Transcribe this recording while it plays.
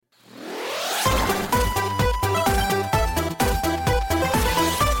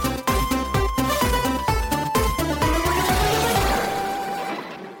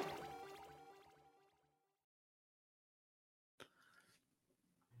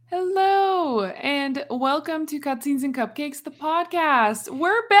Hello, and welcome to Cutscenes and Cupcakes, the podcast.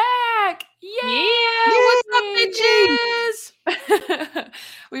 We're back! Yeah, Yay! what's up, bitches?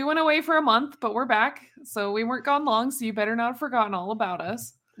 We went away for a month, but we're back. So we weren't gone long, so you better not have forgotten all about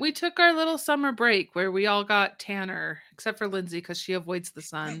us. We took our little summer break where we all got tanner, except for Lindsay because she avoids the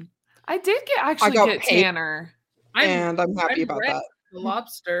sun. I did get paid. tanner. And I'm happy about red, that. The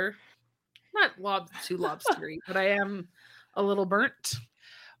lobster, not too lobstery, but I am a little burnt.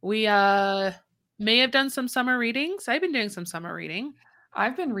 We may have done some summer readings. I've been doing some summer reading.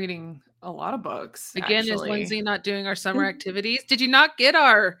 I've been reading a lot of books. Again, actually. is Lindsay not doing our summer activities? Did you not get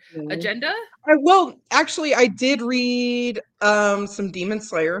our agenda? I did read some Demon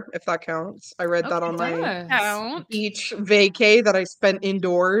Slayer, if that counts. I read that on my beach vacay that I spent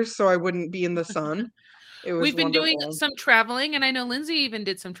indoors so I wouldn't be in the sun. It was We've been wonderful. doing some traveling, and I know Lindsay even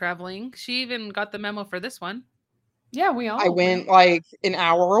did some traveling. She even got the memo for this one. Yeah, we all. I went like an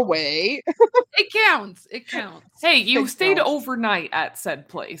hour away. It counts. It counts. Hey, you stayed overnight at said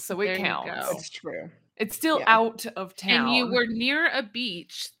place, so it counts. That's true. It's still out of town. And you were near a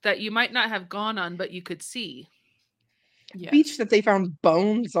beach that you might not have gone on, but you could see. Yes. Beach that they found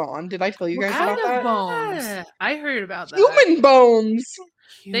bones on. Did I tell you guys about that? Bones? I heard about that. Human bones.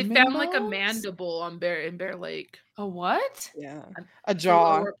 They found like a mandible in Bear Lake. A what? Yeah, a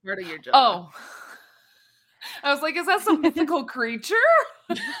jaw. The lower part of your jaw. Oh. I was like, is that some mythical creature?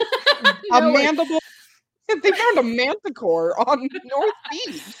 A mandible. They found a manticore on North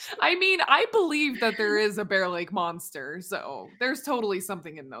Beach. I mean, I believe that there is a Bear Lake monster, so there's totally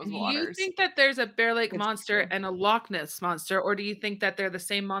something in those waters. You think that there's a Bear Lake monster and a Loch Ness monster, or do you think that they're the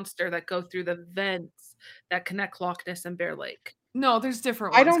same monster that go through the vents that connect Loch Ness and Bear Lake? No, there's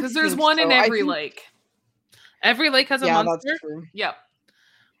different ones, because there's one in every lake. Every lake has a monster? That's true. Yep.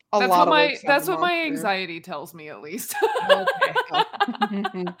 That's what my anxiety tells me, at least.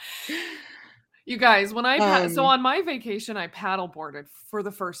 Okay. You guys, when I so on my vacation, I paddleboarded for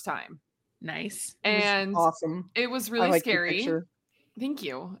the first time. Nice. And awesome. It was really scary. Thank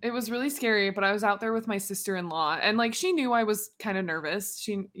you. It was really scary, but I was out there with my sister-in-law, and like she knew I was kind of nervous.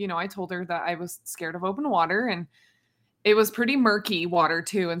 She, I told her that I was scared of open water, and it was pretty murky water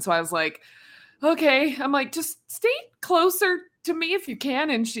too. And so I was like, okay, I'm like, just stay closer to me if you can.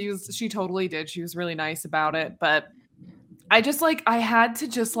 And she totally did. She was really nice about it. But I had to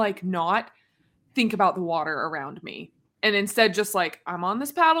just like not think about the water around me. And instead just like, I'm on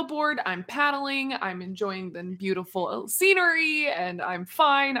this paddleboard, I'm paddling, I'm enjoying the beautiful scenery, and I'm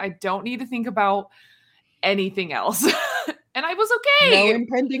fine. I don't need to think about anything else. And I was okay. No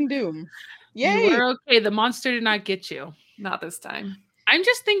impending doom. Yay. You were okay. The monster did not get you. Not this time. I'm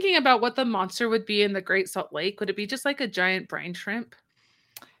just thinking about what the monster would be in the Great Salt Lake. Would it be just like a giant brine shrimp?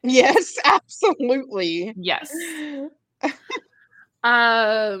 Yes, absolutely. Yes.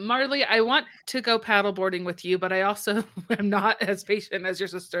 Marley, I want to go paddleboarding with you, but I also am not as patient as your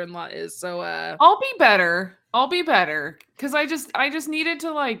sister-in-law is. So I'll be better. Because I just needed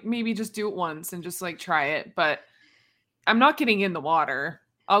to like maybe just do it once and just like try it. But I'm not getting in the water.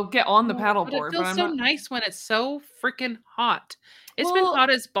 I'll get on the paddleboard. But it feels so nice when it's so freaking hot. It's been hot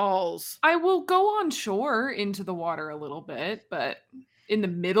as balls. I will go on shore into the water a little bit, but in the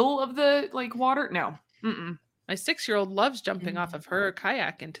middle of the like water, no. Mm-mm. My 6-year-old loves jumping off of her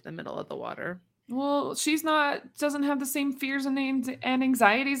kayak into the middle of the water. Well, doesn't have the same fears and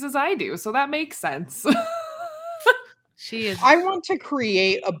anxieties as I do, so that makes sense. She is. I want to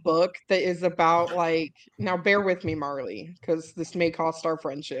create a book that is about like, now bear with me, Marley, because this may cost our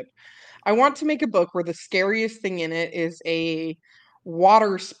friendship. I want to make a book where the scariest thing in it is a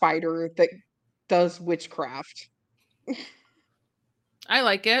water spider that does witchcraft. I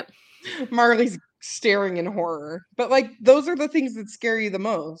like it. Marley's staring in horror. But like, those are the things that scare you the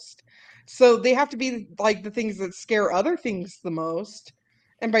most. So they have to be like the things that scare other things the most.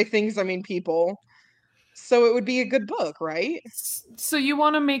 And by things, I mean people. So it would be a good book, right? So you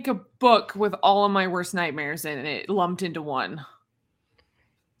want to make a book with all of my worst nightmares in it lumped into one?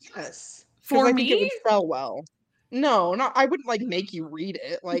 Yes. For I me? think it would sell well. No, I wouldn't like make you read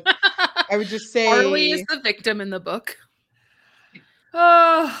it. Like I would just say Marley is the victim in the book.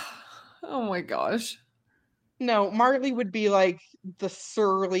 Oh my gosh. No, Marley would be like the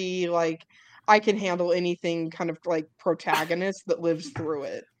surly, like I can handle anything kind of like protagonist that lives through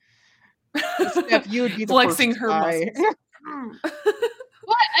it. Steph, you would be the flexing first her guy.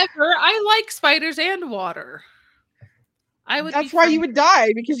 Whatever. I like spiders and water. That's why you would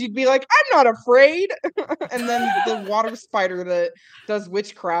die, because you'd be like, I'm not afraid. And then the water spider that does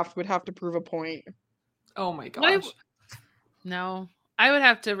witchcraft would have to prove a point. Oh my gosh. No. I would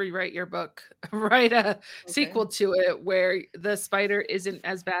have to rewrite your book, write a sequel to it where the spider isn't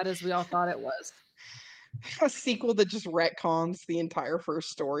as bad as we all thought it was. A sequel that just retcons the entire first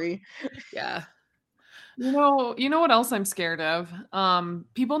story. Yeah. You know what else I'm scared of?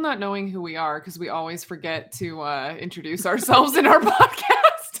 People not knowing who we are because we always forget to introduce ourselves in our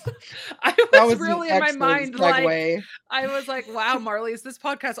podcast. I was really in my mind like, I was like, wow, Marley, is this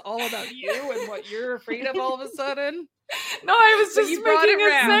podcast all about you and what you're afraid of all of a sudden? No, I was just making a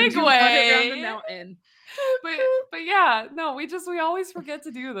segue. You brought it around the mountain. But yeah, no, we always forget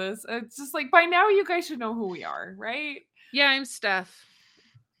to do this. It's just like by now you guys should know who we are, right? Yeah, I'm Steph.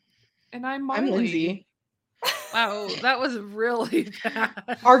 And I'm Marley. I'm Lindsay. Wow, that was really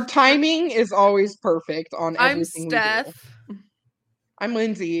bad. Our timing is always perfect on everything I'm Steph. we do. I'm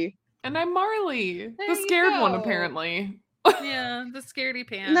Lindsay. And I'm Marley. The scared one, apparently. Yeah, the scaredy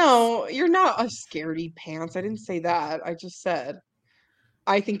pants. No, you're not a scaredy pants. I didn't say that. I just said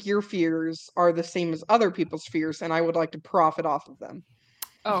I think your fears are the same as other people's fears, and I would like to profit off of them.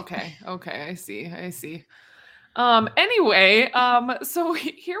 Okay, I see. Anyway, so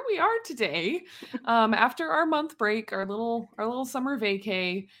here we are today, after our month break, our little summer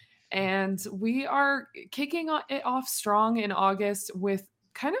vacay, and we are kicking it off strong in August with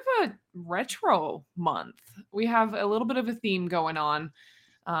kind of a retro month. We have a little bit of a theme going on,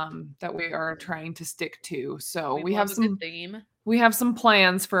 that we are trying to stick to. So we have some theme. We have some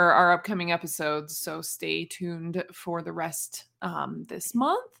plans for our upcoming episodes, so stay tuned for the rest this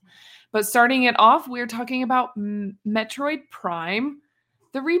month. But starting it off, we're talking about Metroid Prime,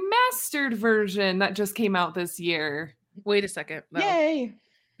 the remastered version that just came out this year. Wait a second. Though. Yay!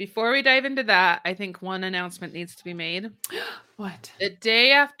 Before we dive into that, I think one announcement needs to be made. What? The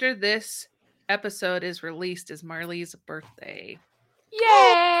day after this episode is released is Marley's birthday.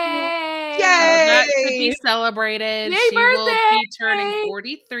 Yay! Yay! That could be celebrated. Yay, she birthday! will be turning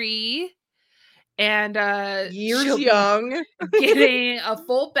 43. And years young, getting a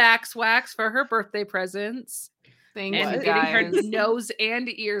full back wax for her birthday presents. Thank you, and guys. getting her nose and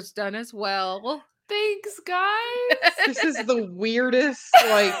ears done as well. Thanks, guys. This is the weirdest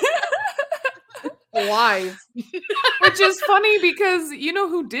live. Which is funny because you know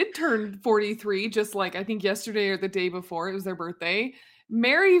who did turn 43 just like I think yesterday or the day before, it was their birthday.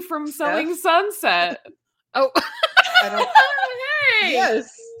 Mary from Selling Sunset. Oh. Hey.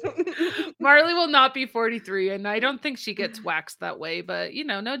 Yes. Marley will not be 43, and I don't think she gets waxed that way, but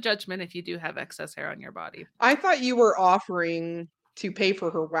no judgment if you do have excess hair on your body. I thought you were offering to pay for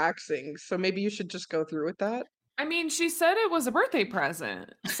her waxing, so maybe you should just go through with that. I mean, she said it was a birthday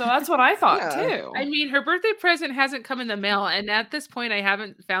present, so that's what I thought too. I mean, her birthday present hasn't come in the mail, and at this point, I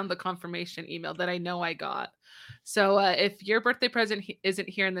haven't found the confirmation email that I know I got. So if your birthday present isn't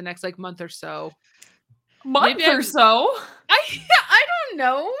here in the next month or so, I don't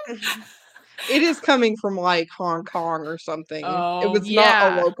know. It is coming from Hong Kong or something. Oh, it was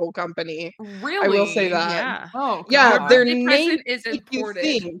not a local company. Really? I will say that. Yeah. Oh, yeah. Their name is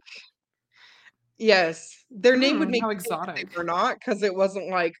imported. Yes, their name would make how exotic or not because it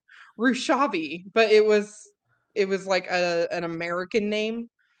wasn't Rushavi, but it was like an American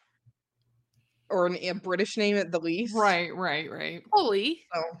name or a British name at the least. Right. Holy.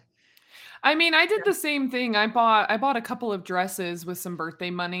 So. I mean, I did the same thing. I bought a couple of dresses with some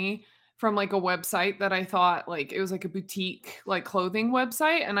birthday money from a website that I thought it was a boutique clothing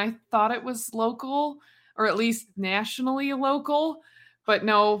website, and I thought it was local or at least nationally local, but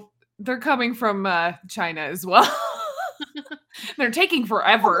no, they're coming from China as well. They're taking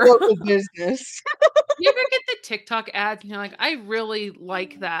forever. Local business. You ever get the TikTok ads and you're like, I really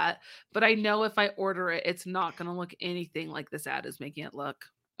like that, but I know if I order it, it's not going to look anything like this ad is making it look.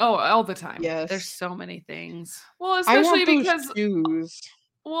 Oh, all the time. Yes. There's so many things. Well, especially because shoes.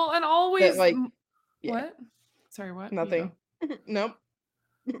 Well, and always yeah. What? Sorry, what? Nothing. Nope.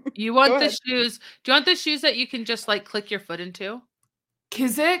 You want the shoes? Do you want the shoes that you can just click your foot into?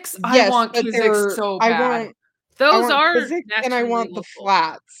 Kizik's? Yes, I want Kizik's so bad. Those are Kizik's, and I want the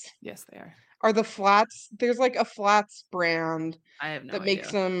flats. Yes, they are. Are the flats? There's a flats brand I have no that idea.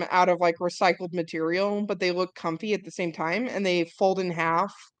 makes them out of recycled material, but they look comfy at the same time, and they fold in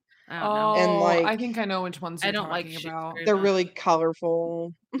half. I don't know. And I think I know which ones you're talking about. They're really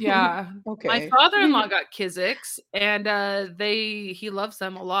colorful. Yeah. Okay. My father-in-law got Kizik's, and he loves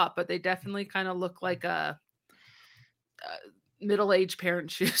them a lot, but they definitely kind of look like a middle-aged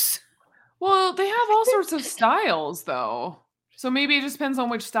parent shoes. Well, they have all sorts of styles though. So maybe it just depends on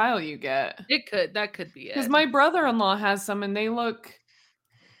which style you get. That could be it. Because my brother-in-law has some and they look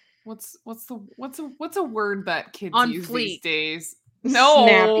what's a word that kids on use fleek these days? No.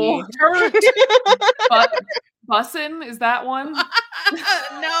 Snappy. Bussin', is that one?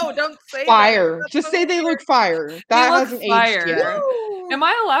 No, don't say fire. that. Just say they look fire. They That look hasn't aged yet. fire. Am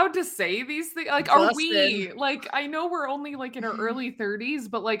I allowed to say these things? Like, are Busted. we like? I know we're only like in our early 30s,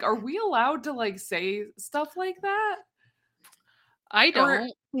 but like, are we allowed to like say stuff like that? I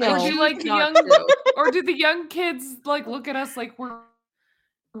don't. No. Or do like the Not young, to. or do the young kids like look at us like we're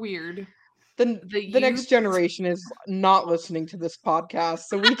weird? The next generation is not listening to this podcast,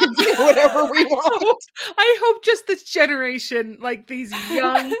 so we can say whatever we want. I hope just this generation, like these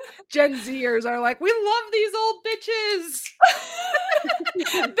young Gen Zers, are like, we love these old bitches.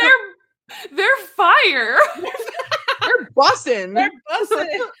 They're fire. They're bussin'. They're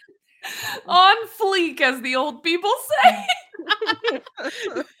bussin'. On fleek, as the old people say.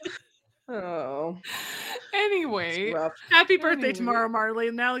 Oh. Anyway, Happy birthday tomorrow,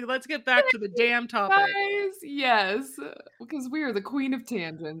 Marley. Now let's get back to the damn topic. guys, yes, because we are the queen of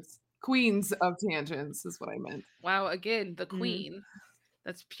tangents. Queens of tangents is what I meant. Wow, again, the queen.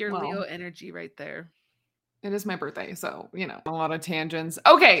 That's pure Leo energy right there. It is my birthday, so, you know, a lot of tangents.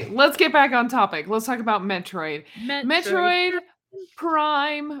 Okay, let's get back on topic. Let's talk about Metroid. Metroid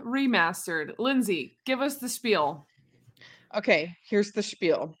Prime Remastered. Lindsay, give us the spiel. Okay, here's the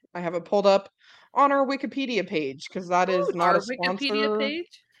spiel. I have it pulled up on our Wikipedia page because that is not a sponsor. Wikipedia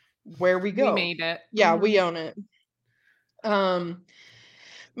page? Where we go. We made it. Yeah, we own it.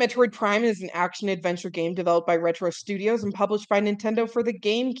 Metroid Prime is an action-adventure game developed by Retro Studios and published by Nintendo for the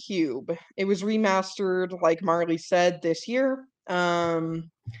GameCube. It was remastered, like Marley said, this year.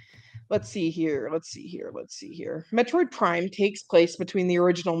 Let's see here. Metroid Prime takes place between the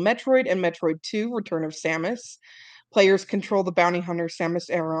original Metroid and Metroid 2, Return of Samus. Players control the bounty hunter Samus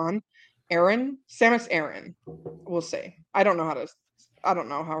Aran. Samus Aran, we'll say. I don't know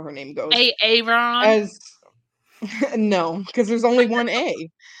how her name goes. Aaron? No, because there's only one A.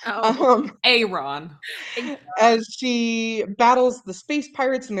 Aaron. As she battles the space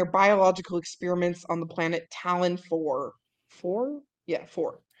pirates and their biological experiments on the planet Talon 4. 4? Yeah,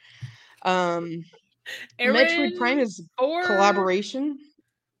 4. Metroid Prime is a collaboration.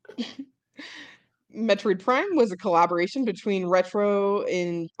 Metroid Prime was a collaboration between Retro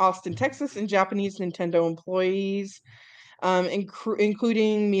in Austin, Texas, and Japanese Nintendo employees,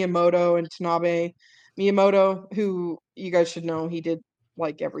 including Miyamoto and Tanabe. Miyamoto, who you guys should know, he did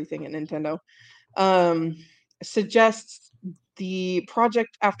like everything at Nintendo, suggests the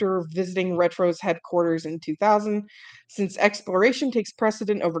project after visiting Retro's headquarters in 2000. Since exploration takes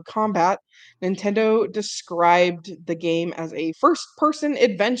precedent over combat, Nintendo described the game as a first-person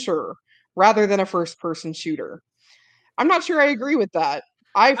adventure rather than a first-person shooter. I'm not sure I agree with that.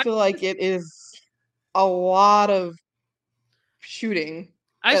 I feel like it is a lot of shooting.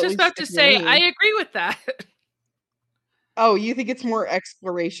 I was just about to say, I agree with that. Oh, you think it's more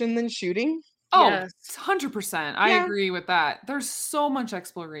exploration than shooting? Oh, yes. 100%. I agree with that. There's so much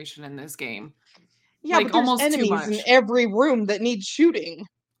exploration in this game. Yeah, like, but there's almost enemies in every room that need shooting.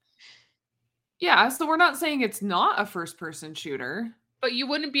 Yeah, so we're not saying it's not a first-person shooter. But you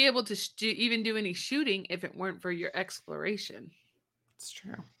wouldn't be able to even do any shooting if it weren't for your exploration. It's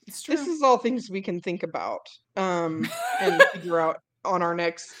true. It's true. This is all things we can think about and figure out on our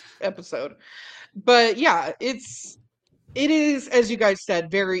next episode. But yeah, it is, as you guys said,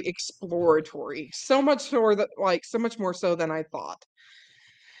 very exploratory. So much more so than I thought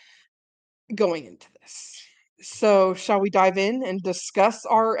going into this. So, shall we dive in and discuss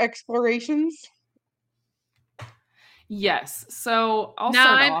our explorations? Yes. So I'll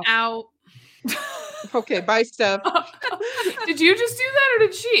start off. out. Okay, bye, Steph. Did you just do that, or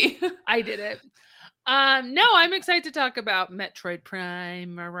did she? I did it. No, I'm excited to talk about Metroid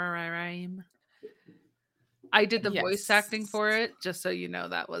Prime. I did the voice acting for it, just so you know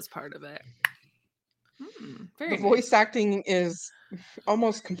that was part of it. The voice acting is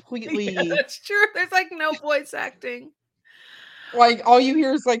almost completely. Yeah, that's true. There's like no voice acting. Like all you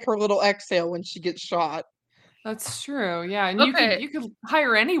hear is like her little exhale when she gets shot. That's true. Yeah, and you could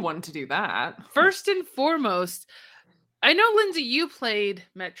hire anyone to do that. First and foremost, I know, Lindsay, you played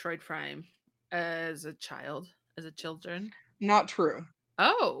Metroid Prime as a children. Not true.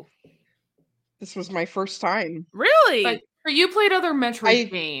 Oh. This was my first time. Really? Or you played other Metroid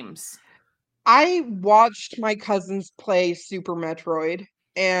games. I watched my cousins play Super Metroid,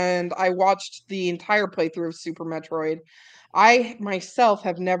 and I watched the entire playthrough of Super Metroid. I myself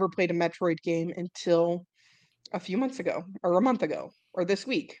have never played a Metroid game until a few months ago, or a month ago, or this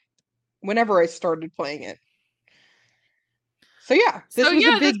week, whenever I started playing it. So yeah, this was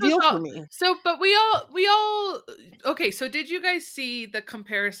a big deal for me. So, but we all okay. So did you guys see the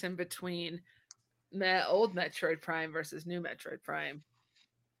comparison between old Metroid Prime versus new Metroid Prime?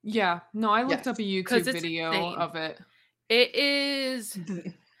 Yeah, no, I looked up a YouTube video of it. It is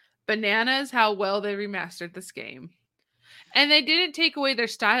bananas how well they remastered this game. And they didn't take away their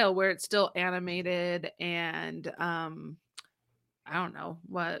style where it's still animated and I don't know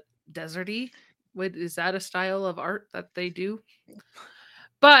what deserty. Is that a style of art that they do?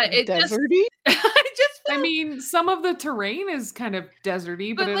 But it deserty. I mean, some of the terrain is kind of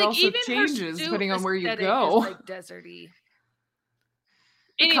deserty, but it like, also changes depending on where you go. Is like deserty.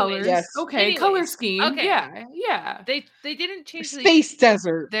 The colors, yes. Okay, Anyways, color scheme, okay. Yeah. They didn't change space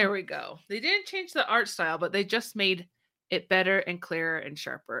desert. There we go. They didn't change the art style, but they just made it better and clearer and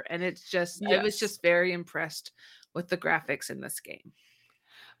sharper. And it's just, I was just very impressed with the graphics in this game.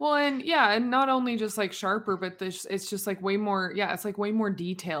 Well, and not only just like sharper, but it's just like way more, it's like way more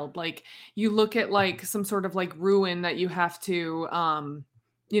detailed. Like you look at like some sort of like ruin that you have to,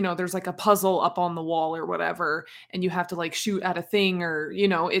 there's like a puzzle up on the wall or whatever, and you have to like shoot at a thing or,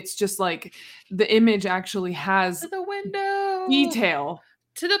 it's just like the image actually has the window detail.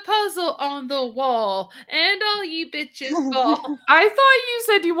 To the puzzle on the wall, and all you bitches fall. I thought you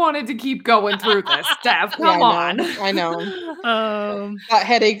said you wanted to keep going through this, Steph. Come on. I know. That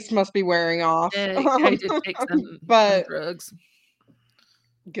headaches must be wearing off. I did take some drugs.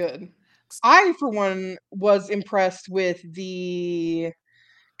 Good. I, for one, was impressed with the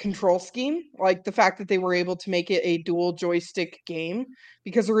control scheme, like the fact that they were able to make it a dual joystick game,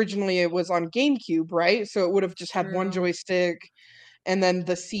 because originally it was on GameCube, right? So it would have just had one joystick. And then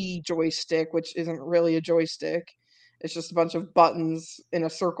the C joystick, which isn't really a joystick. It's just a bunch of buttons in a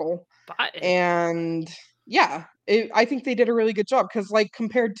circle. And I think they did a really good job because, like,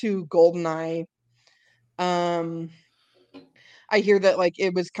 compared to GoldenEye, I hear that, like,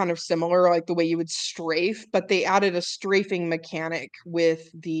 it was kind of similar, like the way you would strafe, but they added a strafing mechanic with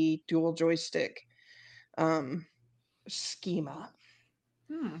the dual joystick schema.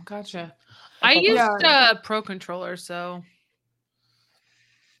 Gotcha. I used Pro Controller, so...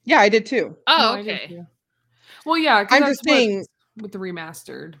 Yeah, I did too. Oh, okay. Too. Well, yeah, I'm just saying with the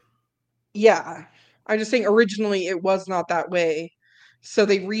remastered. Yeah, I'm just saying originally it was not that way, so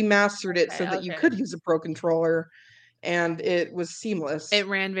they remastered it so that you could use a Pro Controller, and it was seamless. It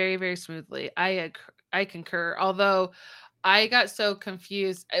ran very, very smoothly. I concur. Although I got so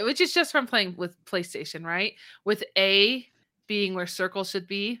confused, which is just from playing with PlayStation, right? With A being where circle should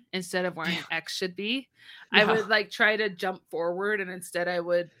be instead of where an X should be. I would like try to jump forward and instead I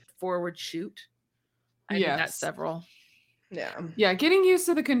would forward shoot. I did that several. Yeah, getting used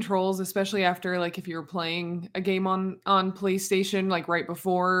to the controls, especially after like if you're playing a game on PlayStation like right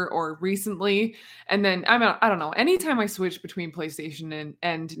before or recently, and then I don't know, anytime I switch between PlayStation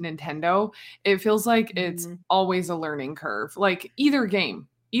and Nintendo, it feels like it's always a learning curve. Like either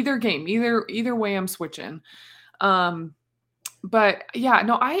way I'm switching. But yeah,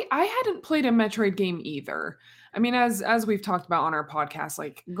 no, I hadn't played a Metroid game either. I mean, as we've talked about on our podcast,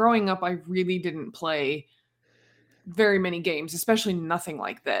 like growing up, I really didn't play very many games, especially nothing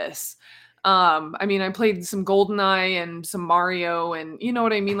like this. I mean, I played some GoldenEye and some Mario and you know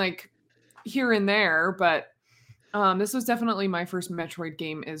what I mean, like here and there, but this was definitely my first Metroid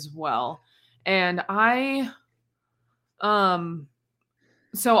game as well. And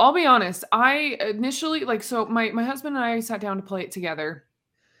so I'll be honest, I initially so my husband and I sat down to play it together,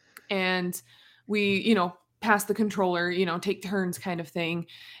 and we, pass the controller, take turns kind of thing.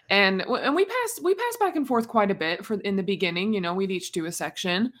 And we passed back and forth quite a bit in the beginning, we'd each do a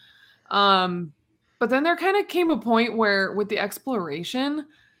section. But then there kind of came a point where with the exploration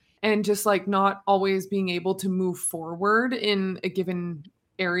and just like not always being able to move forward in a given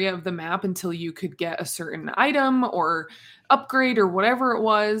area of the map until you could get a certain item or upgrade or whatever it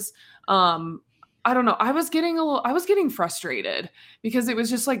was. I don't know. I was getting frustrated because it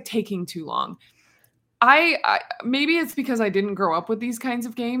was just like taking too long. I maybe it's because I didn't grow up with these kinds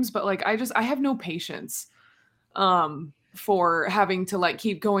of games, but like I have no patience for having to like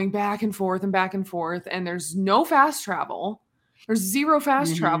keep going back and forth and there's no fast travel. There's zero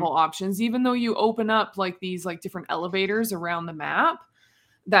fast travel options, even though you open up like these like different elevators around the map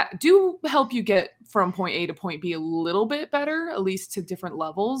that do help you get from point A to point B a little bit better, at least to different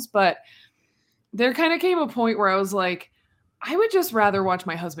levels. But there kind of came a point where I was like, I would just rather watch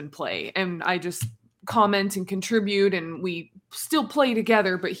my husband play, and I just comment and contribute, and we still play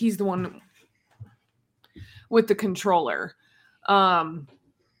together, but he's the one with the controller.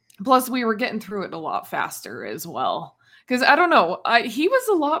 Plus we were getting through it a lot faster as well. Because I don't know, he was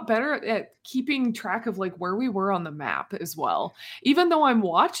a lot better at keeping track of like where we were on the map as well. Even though I'm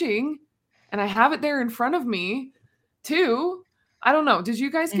watching and I have it there in front of me too, I don't know. Did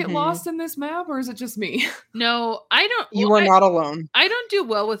you guys get lost in this map, or is it just me? No, I don't. You are not alone. I don't do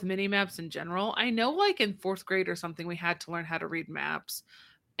well with mini maps in general. I know, like in 4th grade or something, we had to learn how to read maps,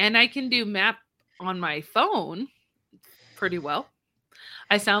 and I can do map on my phone pretty well.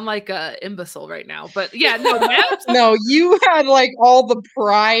 I sound like a imbecile right now, but yeah, no maps. No, you had like all the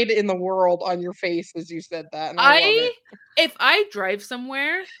pride in the world on your face as you said that, and I love it. If I drive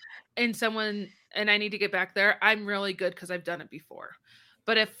somewhere and I need to get back there, I'm really good because I've done it before.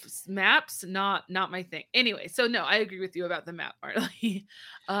 But if maps, not my thing. Anyway, so no, I agree with you about the map, Marley.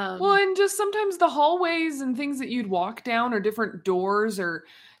 Well, and just sometimes the hallways and things that you'd walk down, or different doors or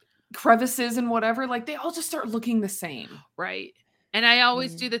crevices and whatever, like they all just start looking the same, right? And I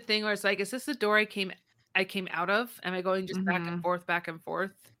always do the thing where it's like, is this the door I came out of? Am I going just back and forth, back and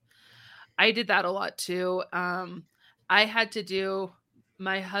forth? I did that a lot too. I had to do.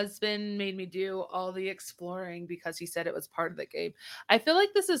 My husband made me do all the exploring because he said it was part of the game. I feel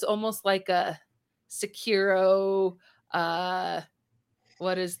like this is almost like a Sekiro,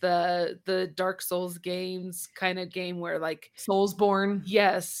 what is the Dark Souls games kind of game where like Soulsborne.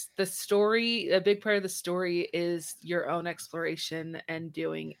 Yes, the story, a big part of the story is your own exploration and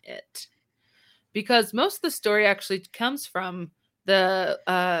doing it. Because most of the story actually comes from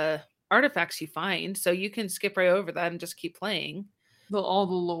the artifacts you find, so you can skip right over that and just keep playing. All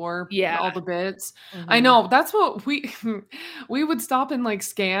the lore, yeah, all the bits. I know, that's what we would stop and like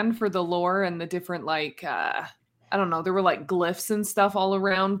scan for the lore and the different like I don't know, there were like glyphs and stuff all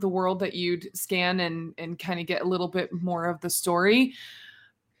around the world that you'd scan and kind of get a little bit more of the story.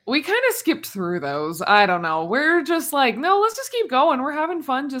 We kind of skipped through those. I don't know. We're just like, no, let's just keep going. We're having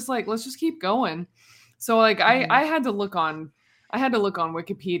fun. Just like, let's just keep going. So like I had to look on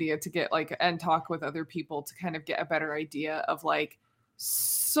Wikipedia to get like and talk with other people to kind of get a better idea of like,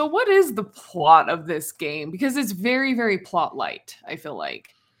 so what is the plot of this game? Because it's very, very plot light, I feel like.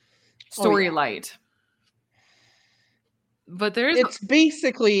 Story light. But it's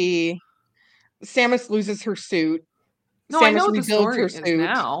basically Samus loses her suit. No, Samus I know what the story is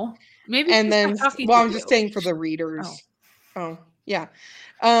now. Maybe and then I'm just saying for the readers. Oh yeah.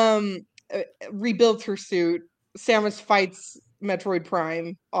 Rebuilds her suit. Samus fights Metroid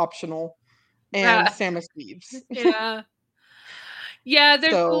Prime, optional, and Samus leaves. Yeah. Yeah,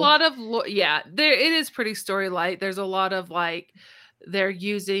 there's a lot of it is pretty story light. There's a lot of like they're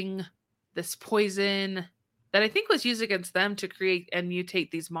using this poison that I think was used against them to create and mutate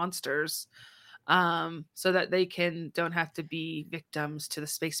these monsters, so that they don't have to be victims to the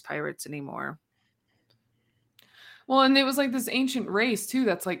space pirates anymore. Well, and it was like this ancient race too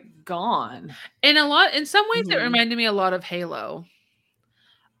that's like gone. In some ways, it reminded me a lot of Halo.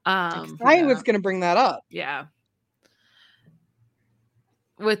 I was going to bring that up. Yeah.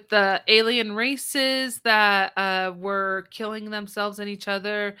 With the alien races that were killing themselves and each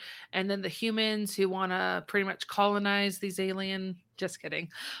other, and then the humans who want to pretty much colonize these alien. Just kidding,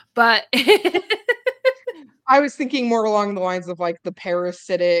 but I was thinking more along the lines of like the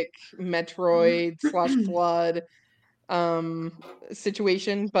parasitic Metroid / Flood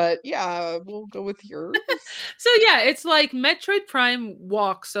situation, but yeah, we'll go with yours. So yeah, it's like Metroid Prime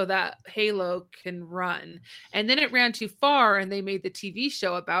walks so that Halo can run, and then it ran too far and they made the TV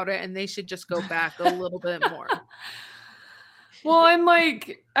show about it, and they should just go back a little bit more. Well, and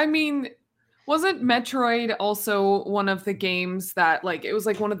like, I mean, wasn't Metroid also one of the games that like it was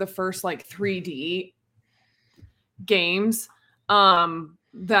like one of the first like 3D games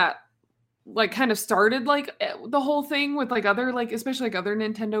that like kind of started like the whole thing with like other like especially like other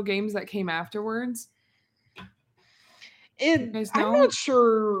Nintendo games that came afterwards? I'm not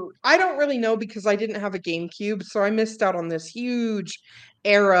sure. I don't really know because I didn't have a GameCube, so I missed out on this huge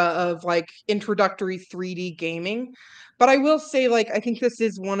era of like introductory 3D gaming. But I will say, like, I think this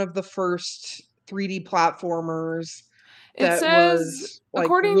is one of the first 3D platformers that was like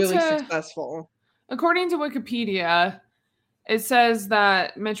really successful. According to Wikipedia, it says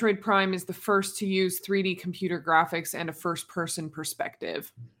that Metroid Prime is the first to use 3D computer graphics and a first-person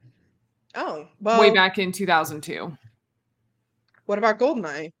perspective. Oh, well. Way back in 2002. What about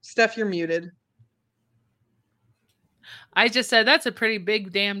GoldenEye? Steph, you're muted. I just said that's a pretty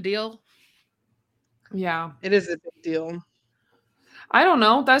big damn deal. Yeah. It is a big deal. I don't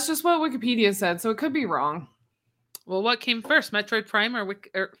know. That's just what Wikipedia said, so it could be wrong. Well, what came first, Metroid Prime or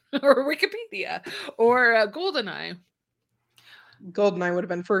Wikipedia? Or GoldenEye? GoldenEye would have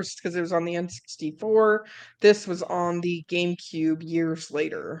been first because it was on the N64. This was on the GameCube years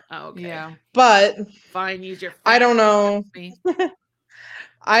later. Oh, okay. Yeah. But fine, use your I don't know.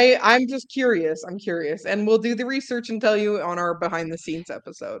 I'm just curious. I'm curious, and we'll do the research and tell you on our behind the scenes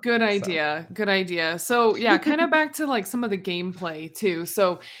episode. Good idea. Good idea. So, yeah, kind of back to like some of the gameplay too.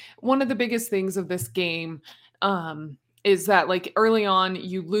 So, one of the biggest things of this game is that like early on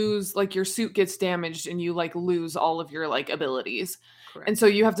you lose, like your suit gets damaged and you like lose all of your like abilities. Correct. And so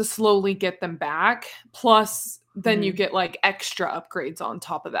you have to slowly get them back. Plus then you get like extra upgrades on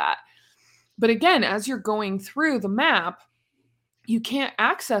top of that. But again, as you're going through the map, you can't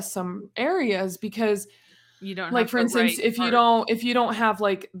access some areas because you don't like have for the instance, right if you don't have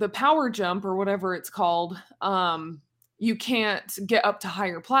like the power jump or whatever it's called, you can't get up to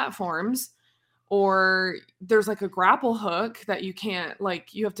higher platforms, or there's like a grapple hook that you can't,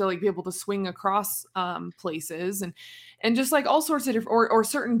 like you have to like be able to swing across places, and just like all sorts of different, or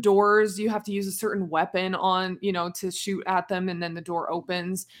certain doors you have to use a certain weapon on, you know, to shoot at them and then the door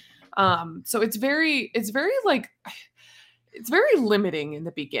opens. So it's very like it's very limiting in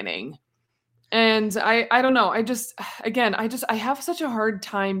the beginning. And I don't know. I just, again, I have such a hard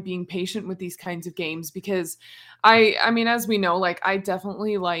time being patient with these kinds of games because I mean, as we know, like I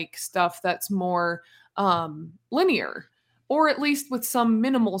definitely like stuff that's more linear, or at least with some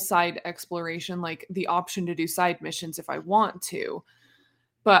minimal side exploration, like the option to do side missions if I want to.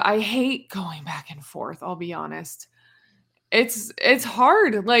 But I hate going back and forth, I'll be honest. It's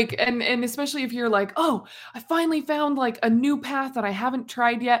hard, like, and especially if you're like, oh, I finally found like a new path that I haven't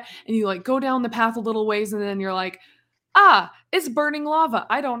tried yet, and you like go down the path a little ways and then you're like, ah, it's burning lava,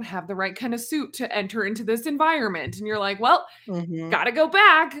 I don't have the right kind of suit to enter into this environment, and you're like, well, gotta go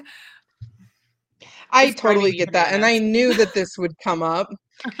back. I totally get that, and I knew that this would come up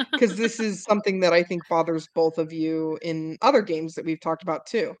because this is something that I think bothers both of you in other games that we've talked about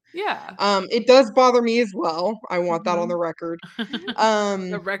too. Yeah. It does bother me as well. I want that on the record.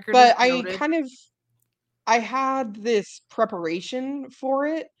 The record but is I had this preparation for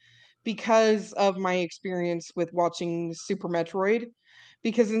it because of my experience with watching Super Metroid.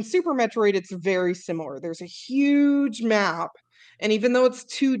 Because in Super Metroid, it's very similar. There's a huge map, and even though it's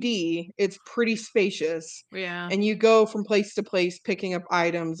 2D, it's pretty spacious. Yeah. And you go from place to place picking up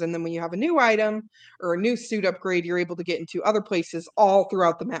items, and then when you have a new item or a new suit upgrade, you're able to get into other places all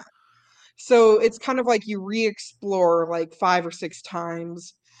throughout the map. So it's kind of like you re-explore like 5 or 6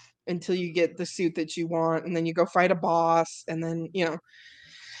 times until you get the suit that you want, and then you go fight a boss, and then, you know,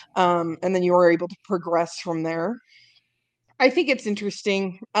 and then you are able to progress from there. I think it's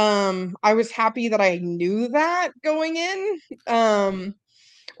interesting. I was happy that I knew that going in,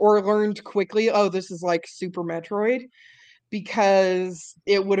 or learned quickly, oh, this is like Super Metroid, because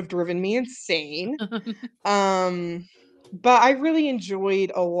it would have driven me insane. But I really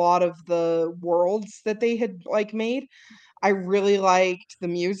enjoyed a lot of the worlds that they had like made. I really liked the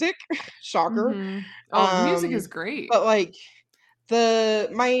music, shocker. Oh, the music is great. But like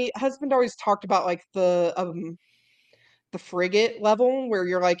my husband always talked about like the frigate level where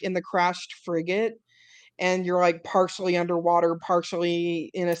you're like in the crashed frigate and you're like partially underwater,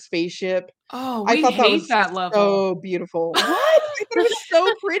 partially in a spaceship. Oh, I we thought that hate was that level. so beautiful. What? I thought it was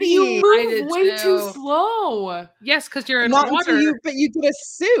so pretty. You move way too slow. Yes, because you're in Not water. until you, but you get a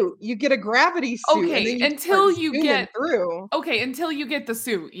suit. You get a gravity suit. Okay, and then you until you zooming get through. Okay, until you get the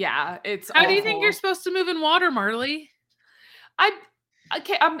suit. Yeah, it's. How do you think you're supposed to move in water, Marley?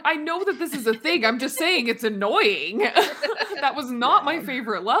 I know that this is a thing. I'm just saying it's annoying. That was not my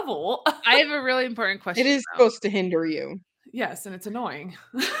favorite level. I have a really important question. It is supposed to hinder you. Yes, and it's annoying.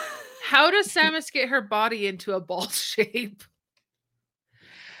 How does Samus get her body into a ball shape?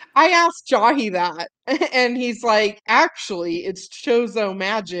 I asked Jahi that, and he's like, actually, it's Chozo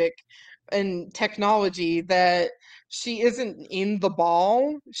magic and technology that she isn't in the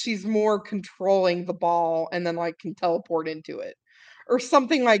ball. She's more controlling the ball and then like can teleport into it. Or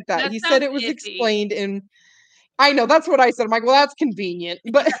something like that. He said it was explained in. I know, that's what I said. I'm like, well, that's convenient.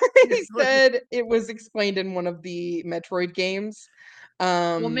 But he said it was explained in one of the Metroid games.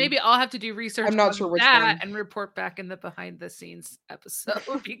 Well, maybe I'll have to do research I'm not on sure which that one. and report back in the behind the scenes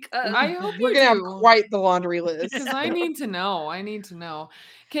episode because I hope we're gonna have quite the laundry list. Because I need to know. I need to know.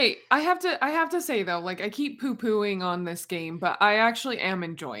 Okay, I have to say though, like I keep poo-pooing on this game, but I actually am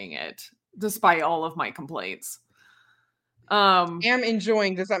enjoying it, despite all of my complaints. Am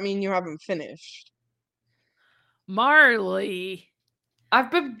enjoying, does that mean you haven't finished? Marley.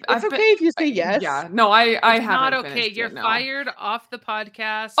 It's okay if you say yes. Yeah, no, I haven't. Not okay. Finished You're it, no. fired off the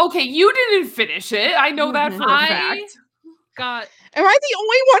podcast. Okay, you didn't finish it. I know that for a fact. Am I the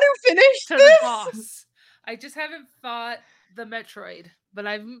only one who finished to this? The boss. I just haven't fought the Metroid, but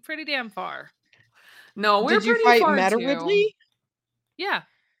I'm pretty damn far. No, we're Did you pretty fight far Meta too. Ridley? Yeah,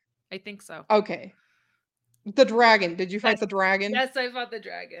 I think so. Okay. The dragon. Did you fight the dragon? Yes, I fought the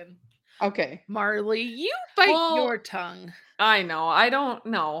dragon. Okay. Marley, you bite your tongue. I know. I don't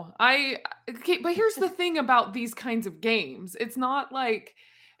know. Okay, but here's the thing about these kinds of games. It's not like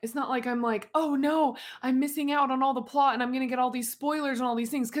I'm like, oh no, I'm missing out on all the plot and I'm gonna get all these spoilers and all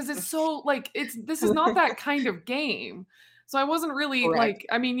these things. Cause it's so like this is not that kind of game. So I wasn't really like,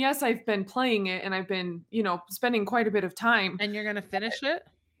 I mean, yes, I've been playing it and I've been, spending quite a bit of time. And you're gonna finish it?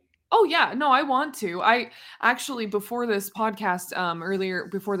 Oh yeah, no, I want to. I actually, before this podcast, earlier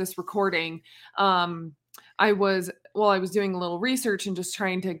before this recording, I was doing a little research and just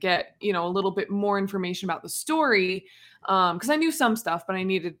trying to get, a little bit more information about the story. Because I knew some stuff, but I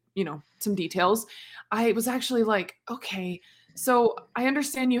needed, some details. I was actually like, okay, so I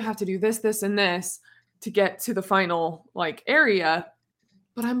understand you have to do this, this, and this to get to the final like area,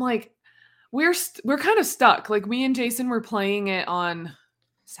 but I'm like, we're kind of stuck. Like me and Jason were playing it on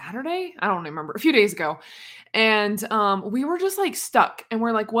Saturday, I don't remember, a few days ago, and we were just like stuck, and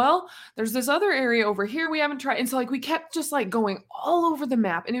we're like, well, there's this other area over here we haven't tried, and so like we kept just like going all over the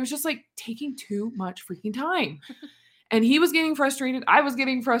map, and it was just like taking too much freaking time. And he was getting frustrated, I was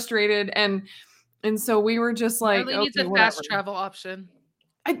getting frustrated, and so we were just like, Marley needs a fast travel option.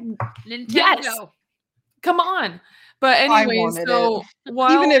 Nintendo. Yes, come on. But anyway, so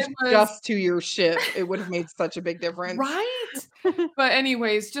even if just to your ship, it would have made such a big difference. Right? But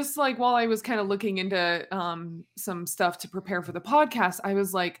anyways, just like while I was kind of looking into some stuff to prepare for the podcast, I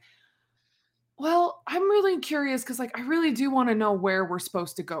was like, well, I'm really curious because like I really do want to know where we're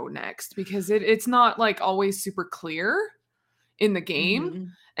supposed to go next, because it's not like always super clear in the game. Mm-hmm.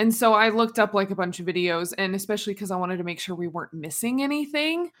 And so I looked up like a bunch of videos, and especially because I wanted to make sure we weren't missing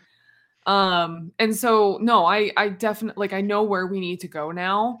anything. And so no, I definitely, like, I know where we need to go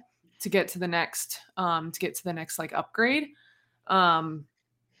now to get to the next like upgrade. I'd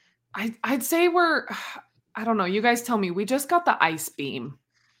say I don't know, you guys tell me, we just got the ice beam.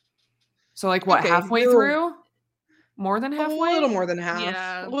 So like what, halfway through? More than halfway? A little more than half.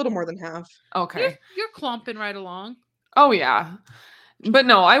 Yeah. A little more than half. Okay. You're clomping right along. Oh yeah. But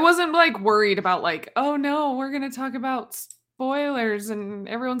no, I wasn't like worried about like, oh no, we're going to talk about spoilers and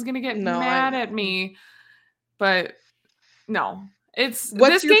everyone's gonna get mad at me. But no, this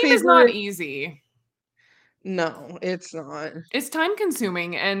game is not easy. No, it's not. It's time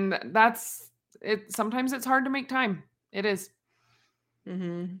consuming, and that's it. Sometimes it's hard to make time. It is.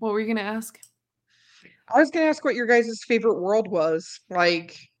 Mm-hmm. What were you gonna ask? I was gonna ask what your guys' favorite world was.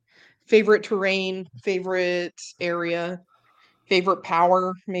 Like favorite terrain, favorite area, favorite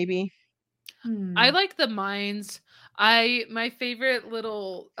power, maybe. I like the mines. My favorite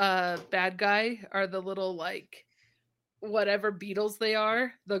little bad guy are the little like whatever beetles they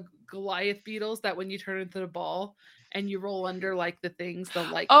are, the Goliath beetles that when you turn into the ball and you roll under like the things, they'll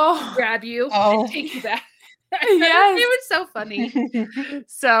like grab you and take you back. Yes. It was so funny.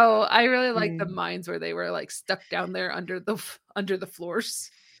 So I really like the mines where they were like stuck down there under the floors.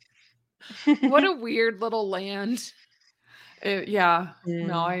 What a weird little land.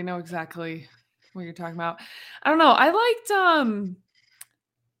 No, I know exactly what you're talking about. I don't know. I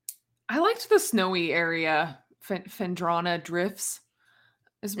liked the snowy area, Fendrana Drifts.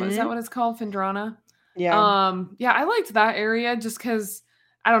 Is that what it's called? Fendrana? Yeah. Yeah, I liked that area just because,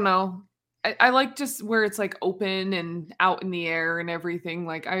 I don't know. I like just where it's like open and out in the air and everything.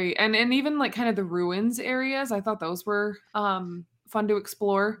 Like and even like kind of the ruins areas. I thought those were fun to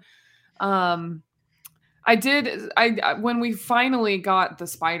explore. When we finally got the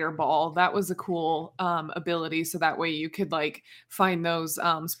spider ball, that was a cool ability. So that way you could like find those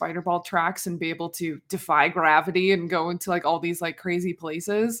spider ball tracks and be able to defy gravity and go into like all these like crazy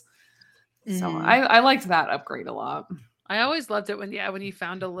places. Mm-hmm. So I liked that upgrade a lot. I always loved it when you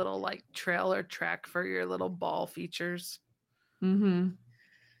found a little like trail or track for your little ball features. Mm-hmm.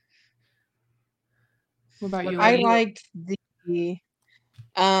 What about you? I liked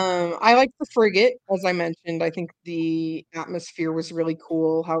I liked the frigate, as I mentioned. I think the atmosphere was really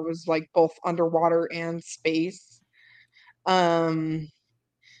cool. How it was like both underwater and space.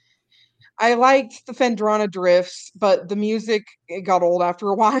 I liked the Fendrana Drifts, but the music, it got old after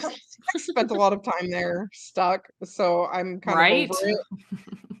a while. I spent a lot of time there stuck, so I'm kind of over it.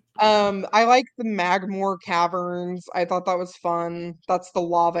 I like the Magmore Caverns. I thought that was fun. That's the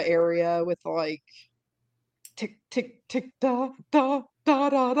lava area with like tick tick tick da da da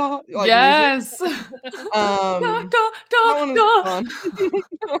da da. Like yes. Da, da, da, da, fun.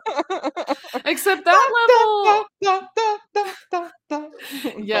 Except that level. Da, da, da, da, da, da.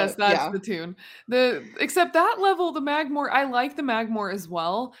 Yes, But that's yeah. the tune. Except that level, the Magmore, I like the Magmore as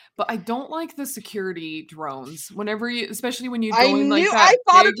well, but I don't like the security drones. Whenever you, especially when you go in like I that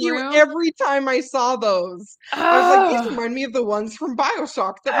thought of big you room. every time I saw those. I was like, these Oh, remind me of the ones from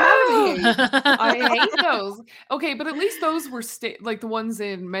BioShock that Marley hates. I hate those. Okay, but at least those were like the ones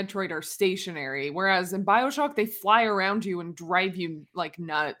in Metroid are stationary, whereas in BioShock they fly around you and drive you like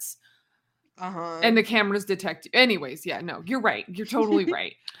nuts. And the cameras detect you. Anyways, yeah, no, you're right. You're totally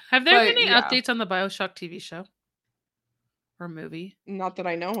right. Have there been any yeah. updates on the BioShock TV show or movie? Not that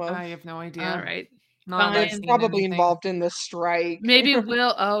I know of. I have no idea. All right. Not That's probably involved in the strike. Maybe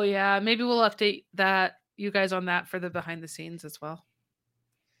we'll maybe we'll update that you guys on that for the behind the scenes as well.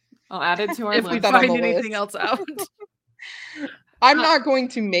 I'll add it to our if list. we find anything else out. I'm not going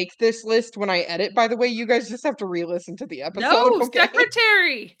to make this list when I edit, by the way. You guys just have to re-listen to the episode. No, okay?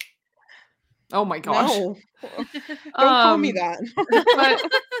 Secretary. Oh my gosh. No. Don't call me that.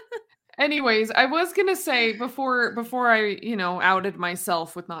 But anyways, I was gonna say before I, outed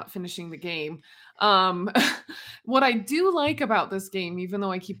myself with not finishing the game. What I do like about this game, even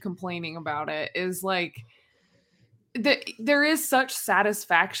though I keep complaining about it, is like there is such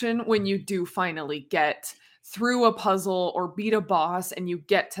satisfaction when you do finally get through a puzzle or beat a boss and you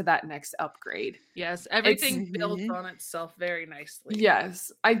get to that next upgrade. Yes, everything builds on itself very nicely. Yes,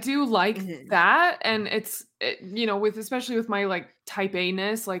 I do like that, and especially with my like type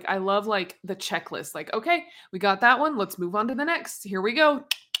A-ness, like I love like the checklist. Like, okay, we got that one, let's move on to the next. Here we go.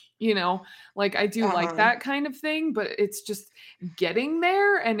 Like I do like that kind of thing, but it's just getting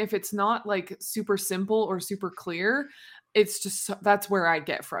there, and if it's not like super simple or super clear, it's just that's where I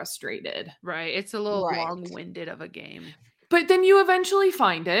get frustrated. Right. It's a little long-winded of a game. But then you eventually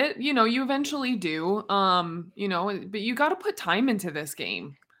find it, you eventually do. But you got to put time into this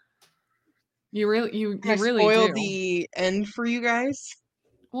game. You really spoil do. The end for you guys?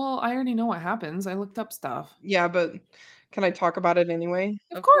 Well, I already know what happens. I looked up stuff. Yeah, but can I talk about it anyway?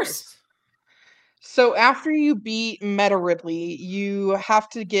 Of course. So after you beat Meta Ridley, you have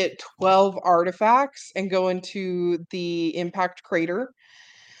to get 12 artifacts and go into the impact crater.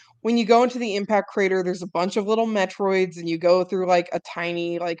 When you go into the impact crater, there's a bunch of little Metroids, and you go through like a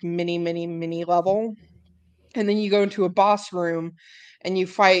tiny, like mini level. And then you go into a boss room and you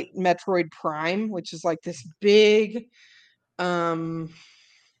fight Metroid Prime, which is like this big Metroid.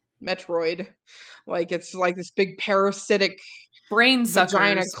 Like it's like this big parasitic brain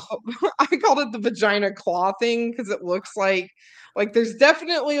vagina. I called it the vagina claw thing because it looks like there's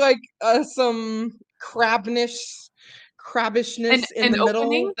definitely like some crabbishness in the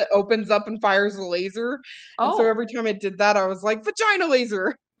middle that opens up and fires a laser. And so every time it did that, I was like, vagina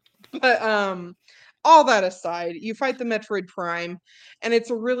laser. But all that aside, you fight the Metroid Prime, and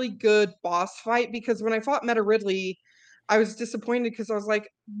it's a really good boss fight because when I fought Meta Ridley, I was disappointed because I was like,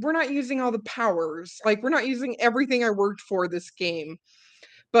 we're not using all the powers. Like, we're not using everything I worked for this game.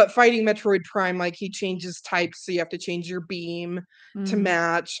 But fighting Metroid Prime, like, he changes types, so you have to change your beam to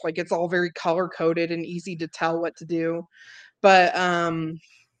match. Like, it's all very color-coded and easy to tell what to do. But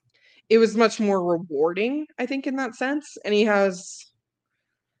it was much more rewarding, I think, in that sense. And he has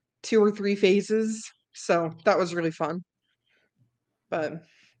 2 or 3 phases, so that was really fun. But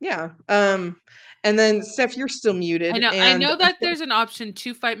yeah, and then Steph, you're still muted. I know that there's an option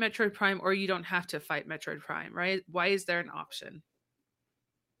to fight Metroid Prime, or you don't have to fight Metroid Prime, right? Why is there an option?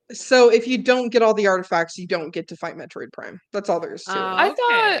 So if you don't get all the artifacts, you don't get to fight Metroid Prime. That's all there is to it. I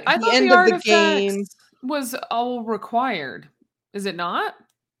thought the end of the game was all required. Is it not?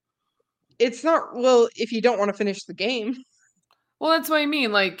 It's not. Well, if you don't want to finish the game. Well, that's what I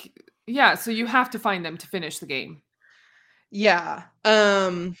mean. Like, yeah, so you have to find them to finish the game. Yeah.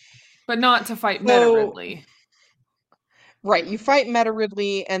 But not to fight Meta Ridley. Right, you fight Meta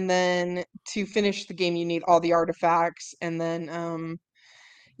Ridley, and then to finish the game, you need all the artifacts, and then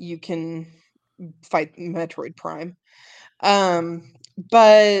you can fight Metroid Prime.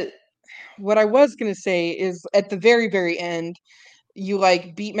 But what I was gonna say is at the very, very end, you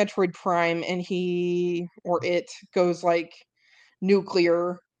like beat Metroid Prime, and he or it goes like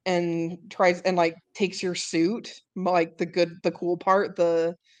nuclear and tries and like takes your suit, like the cool part,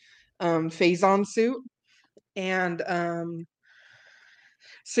 the Phazon suit. And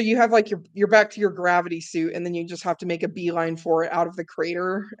so you have like you're back to your gravity suit, and then you just have to make a beeline for it out of the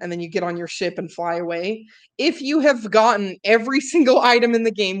crater, and then you get on your ship and fly away. If you have gotten every single item in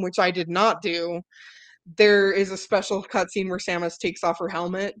the game, which I did not do, there is a special cutscene where Samus takes off her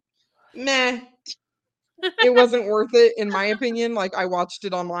helmet. Meh. It wasn't worth it, in my opinion. Like, I watched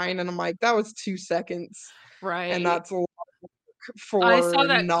it online, and I'm like, that was 2 seconds. Right. And that's a lot for I saw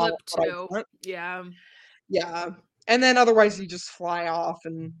that clip too. Yeah. Yeah. And then otherwise you just fly off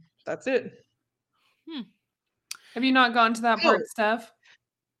and that's it. Have you not gone to that part, Steph?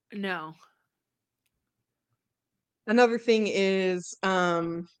 No. Another thing is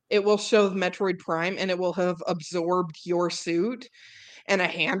it will show the Metroid Prime and it will have absorbed your suit and a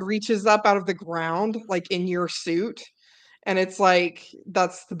hand reaches up out of the ground like in your suit and it's like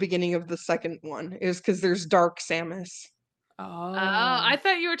that's the beginning of the second one is because there's Dark Samus. Oh, I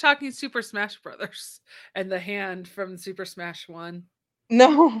thought you were talking Super Smash Brothers and the hand from Super Smash 1.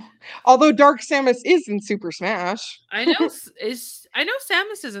 No, although Dark Samus is in Super Smash. I know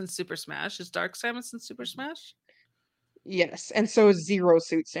Samus is in Super Smash. Is Dark Samus in Super Smash? Yes, and so is Zero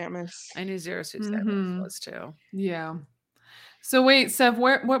Suit Samus. I knew Zero Suit Samus was too. Yeah. So wait, Sev,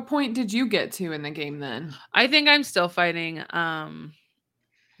 what point did you get to in the game then? I think I'm still fighting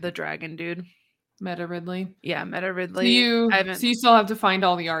the dragon dude. Meta Ridley. Yeah, Meta Ridley. So you still have to find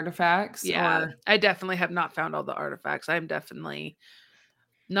all the artifacts? Yeah, I definitely have not found all the artifacts. I'm definitely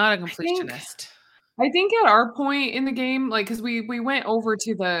not a completionist. I think at our point in the game, like, because we went over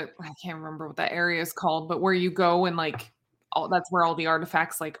to I can't remember what that area is called, but where you go and like, that's where all the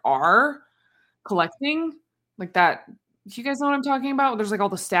artifacts like are collecting, like that. Do you guys know what I'm talking about? There's like all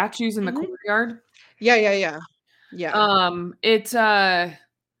the statues in the courtyard. Yeah. It's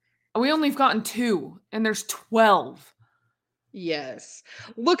we only have gotten 2, and there's 12. Yes.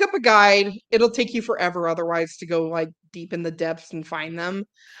 Look up a guide. It'll take you forever otherwise to go like deep in the depths and find them.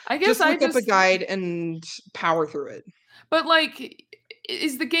 I guess look up a guide and power through it. But like,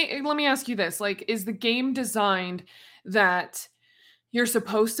 is the game, let me ask you this, like, is the game designed that you're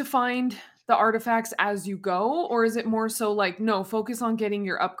supposed to find the artifacts as you go, or is it more so like, no, focus on getting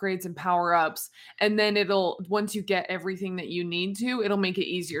your upgrades and power-ups, and then once you get everything that you need to, it'll make it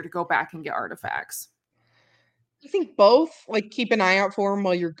easier to go back and get artifacts? I think both, like keep an eye out for them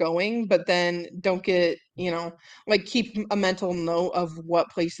while you're going, but then don't get, like keep a mental note of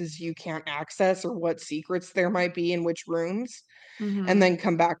what places you can't access or what secrets there might be in which rooms, and then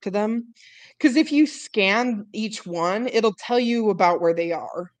come back to them. Because if you scan each one, it'll tell you about where they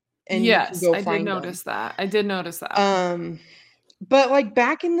are, and yes, you can go I find did notice that. I did notice that. But like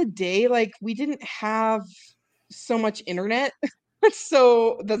back in the day, like we didn't have so much internet.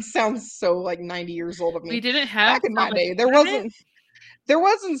 So that sounds so like 90 years old of me. We didn't have back in my day. There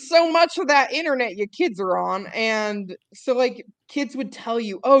wasn't so much of that internet you kids are on. And so like kids would tell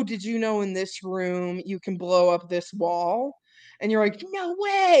you, oh, did you know in this room you can blow up this wall? And you're like, no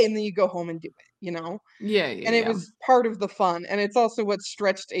way. And then you go home and do it, Yeah. And it was part of the fun. And it's also what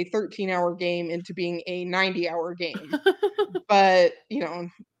stretched a 13-hour game into being a 90-hour game. But,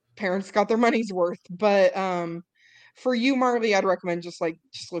 parents got their money's worth. But for you, Marley, I'd recommend just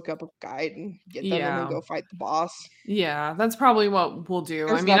look up a guide and get them and then go fight the boss. Yeah, that's probably what we'll do.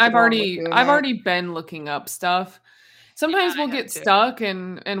 There's I mean, I've nothing already been looking up stuff. Sometimes we'll get stuck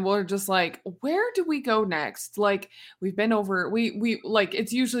and we're just like, where do we go next? Like we've been over, we like,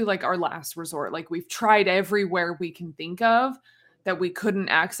 it's usually like our last resort. Like we've tried everywhere we can think of that we couldn't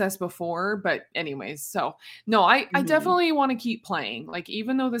access before. But anyways, so no, I definitely want to keep playing. Like,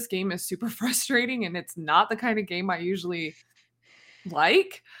 even though this game is super frustrating and it's not the kind of game I usually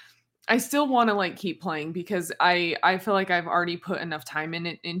like, I still want to like keep playing because I feel like I've already put enough time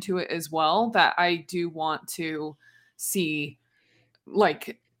into it as well that I do want to see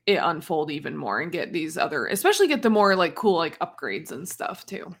like it unfold even more and get these other, especially get the more like cool like upgrades and stuff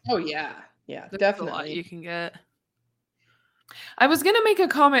too. Oh yeah. Yeah, There's definitely. a lot you can get. I was going to make a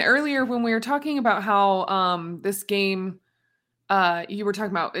comment earlier when we were talking about how this game you were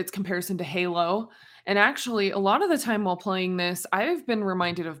talking about its comparison to Halo, and actually a lot of the time while playing this I've been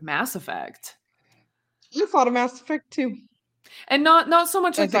reminded of Mass Effect. I thought of Mass Effect too. And not so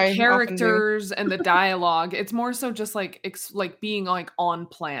much like the characters and the dialogue. It's more so just like being like on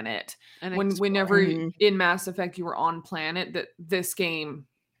planet. And whenever in Mass Effect you were on planet, that this game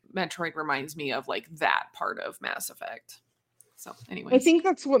Metroid reminds me of like that part of Mass Effect. So anyways, I think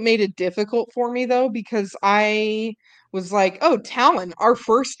that's what made it difficult for me though, because I was like, oh, Talon, our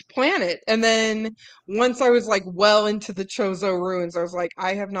first planet. And then once I was like well into the Chozo ruins, I was like,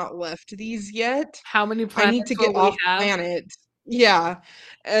 I have not left these yet. How many planets I need to get off planet. Yeah.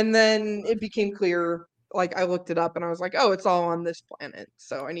 And then it became clear, like I looked it up and I was like, oh, it's all on this planet.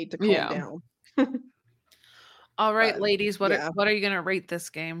 So I need to calm down. All right, ladies, what are you gonna rate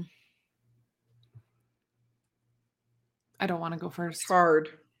this game? I don't want to go first. It's hard.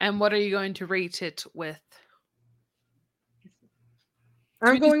 And what are you going to rate it with?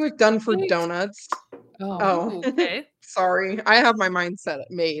 I'm going with done for donuts. Oh, okay. Sorry. I have my mindset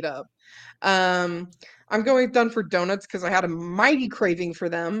made up. I'm going with done for donuts because I had a mighty craving for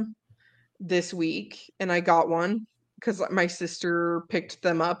them this week and I got one. because my sister picked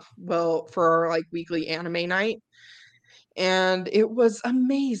them up for our like weekly anime night, and it was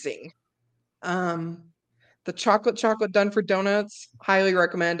amazing. The chocolate done for donuts, highly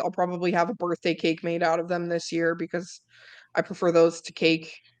recommend. I'll probably have a birthday cake made out of them this year because I prefer those to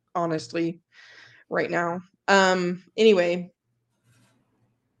cake, honestly, right now. Anyway,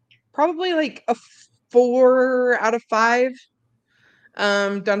 probably like a 4 out of 5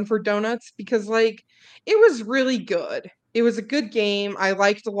 done for donuts, because like it was really good. It was a good game. I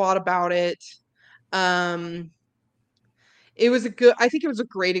liked a lot about it. Um I think it was a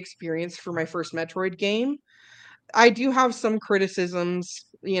great experience for my first Metroid game. I do have some criticisms,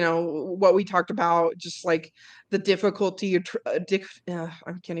 what we talked about, just like the difficulty of I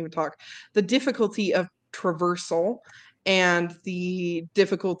can't even talk. The difficulty of traversal and the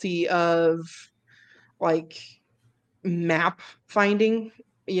difficulty of like map finding,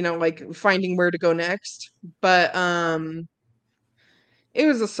 like finding where to go next. But it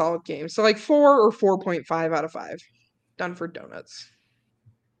was a solid game. So like 4 or 4.5 out of 5 done for donuts.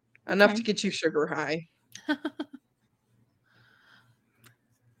 Enough to get you sugar high.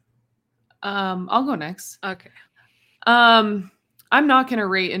 I'll go next. Okay. I'm not gonna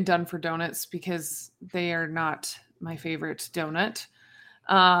rate and done for donuts because they are not my favorite donut.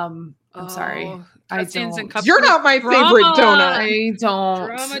 I'm sorry. I don't. You're not my favorite donut. I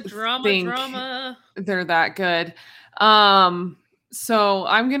don't Drama. They're that good. So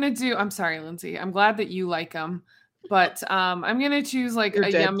I'm gonna do. I'm sorry, Lindsay. I'm glad that you like them, but I'm gonna choose like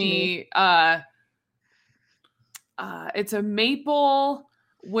a yummy. It's a maple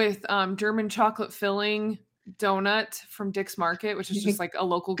with German chocolate filling donut from Dick's Market, which is just like a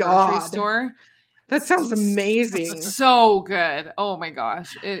local grocery store. That sounds amazing. So good. Oh my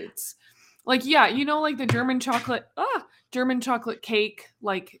gosh. It's like, yeah, like the German chocolate cake,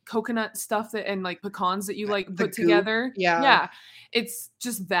 like coconut stuff and like pecans that you like put together. Yeah. It's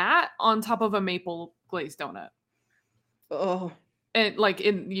just that on top of a maple glazed donut. Oh. And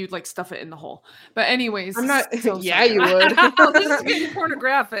you'd like stuff it in the hole. But anyways, I'm not. Yeah, you would. This is getting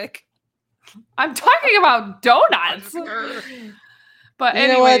pornographic. I'm talking about donuts. But you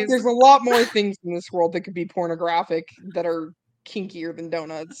know what? There's a lot more things in this world that could be pornographic that are kinkier than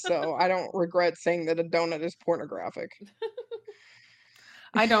donuts. So I don't regret saying that a donut is pornographic.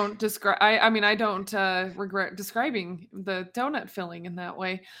 I don't describe. I don't regret describing the donut filling in that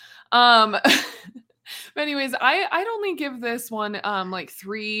way. But anyways, I'd only give this one like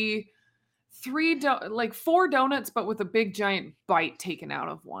four donuts, but with a big giant bite taken out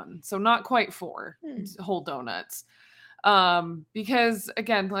of one. So not quite 4 whole donuts. Because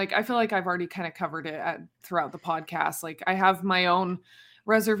again, like I feel like I've already kind of covered it throughout the podcast. Like I have my own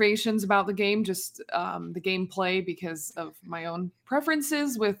reservations about the game, just the gameplay, because of my own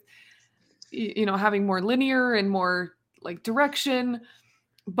preferences with having more linear and more like direction.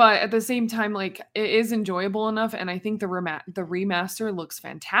 But at the same time, like it is enjoyable enough, and I think the remaster looks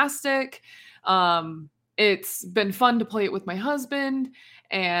fantastic. It's been fun to play it with my husband,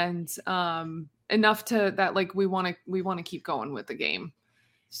 and enough that like we want to keep going with the game.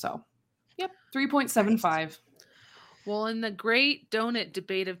 So, yep, 3.75. Well, in the great donut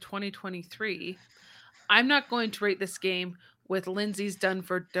debate of 2023, I'm not going to rate this game with Lindsay's done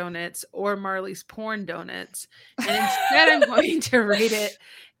for donuts or Marley's porn donuts. And instead, I'm going to rate it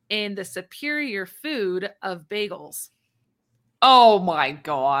in the superior food of bagels. Oh my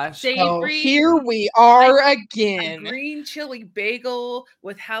gosh. Savory, here we are again. A green chili bagel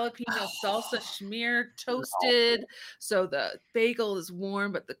with jalapeno salsa schmear toasted. So the bagel is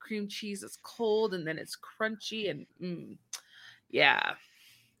warm, but the cream cheese is cold, and then it's crunchy and yeah.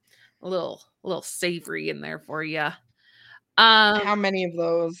 A little savory in there for you. How many of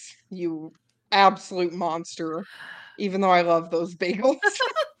those, you absolute monster? Even though I love those bagels.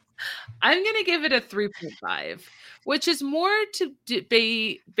 I'm going to give it a 3.5, which is more to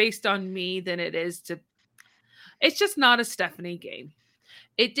be based on me than it is to... It's just not a Stephanie game.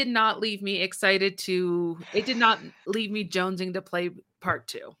 It did not leave me excited it did not leave me jonesing to play part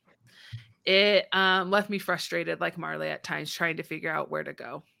 2. It left me frustrated like Marley at times, trying to figure out where to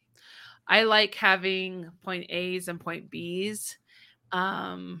go. I like having point A's and point B's.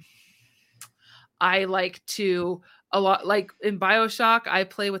 I like to... a lot, like in BioShock, I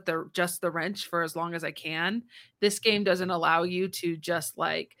play with just the wrench for as long as I can. This game doesn't allow you to just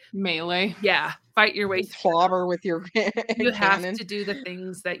like melee. Yeah, fight your way through. Clobber with your You have to do the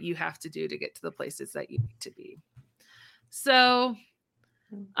things that you have to do to get to the places that you need to be. So,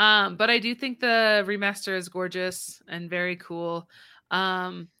 but I do think the remaster is gorgeous and very cool.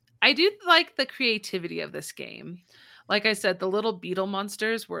 I do like the creativity of this game. Like I said, the little beetle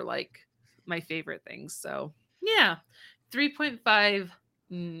monsters were like my favorite things. So Yeah. 3.5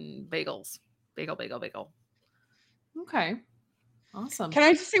 bagels. Bagel. Okay. Awesome. Can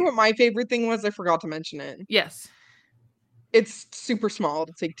I just say what my favorite thing was? I forgot to mention it. Yes. It's super small.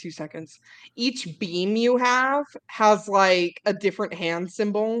 It'll take 2 seconds. Each beam you have has like a different hand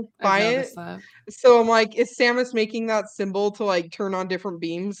symbol I've by it. noticed that. So I'm like, is Samus making that symbol to like turn on different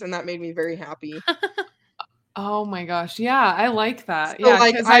beams? And that made me very happy. Oh my gosh. Yeah, I like that. So Yeah,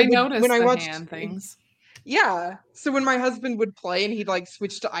 like because I I would noticed when I the watched hand things. Yeah. So when my husband would play and he'd like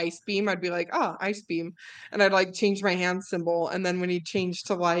switch to ice beam, I'd be like, ah, ice beam. And I'd like change my hand symbol. And then when he changed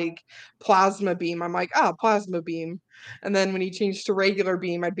to like plasma beam, I'm like, ah, plasma beam. And then when he changed to regular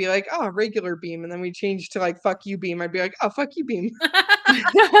beam, I'd be like, ah, regular beam. And then we changed to like fuck you beam, I'd be like, ah, fuck you beam.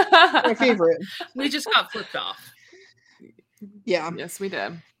 My favorite. We just got flipped off. Yeah. Yes, we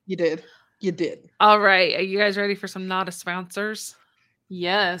did. You did. You did. All right. Are you guys ready for some not a sponsors?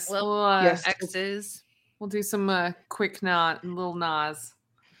 Yes. Yes. X's. We'll do some quick little nas.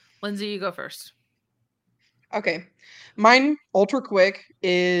 Lindsay, you go first. Okay. Mine, ultra quick,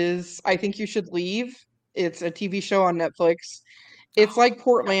 is I Think You Should Leave. It's a TV show on Netflix. It's like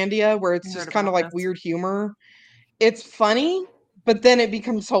Portlandia, where it's just kind of like weird humor. It's funny, but then it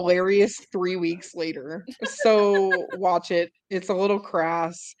becomes hilarious 3 weeks later. So watch it. It's a little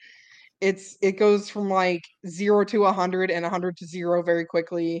crass. It goes from like 0 to 100 and 100 to 0 very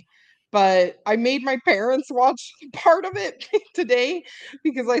quickly. But I made my parents watch part of it today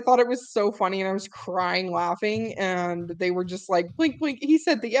because I thought it was so funny and I was crying laughing and they were just like blink blink, he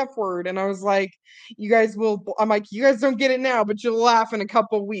said the F word, and I was like, I'm like, you guys don't get it now, but you'll laugh in a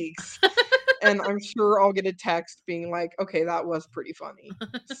couple weeks. And I'm sure I'll get a text being like, okay, that was pretty funny.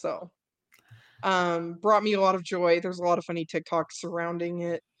 So brought me a lot of joy. There's a lot of funny TikToks surrounding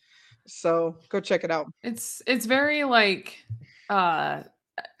it. So go check it out. It's very like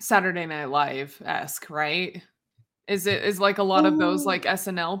Saturday Night Live-esque, right? Is like a lot of those like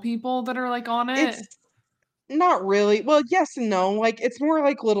SNL people that are like on it? It's not really. Well, yes and no. Like it's more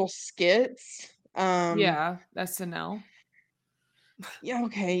like little skits. Yeah, SNL. Yeah,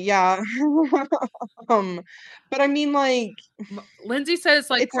 okay, yeah. But I mean like Lindsay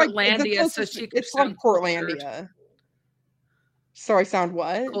says like Portlandia, so she could it's like Portlandia. So I sound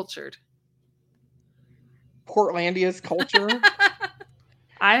what? Cultured. Portlandia's culture.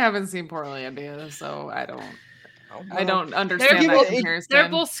 I haven't seen Portlandia, so I don't. Oh, I well, don't understand that comparison. They're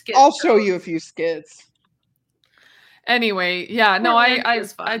both skits. I'll show you a few skits. Anyway, yeah, no,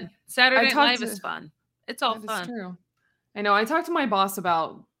 Saturday Night Live is fun. It's all fun. That's true. I know. I talked to my boss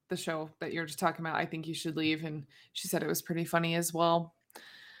about the show that you're just talking about. I Think You Should Leave, and she said it was pretty funny as well.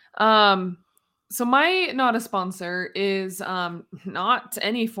 So my not a sponsor is not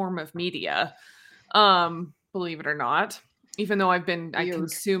any form of media. Believe it or not, even though I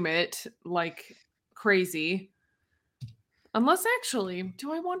consume it like crazy. Unless actually,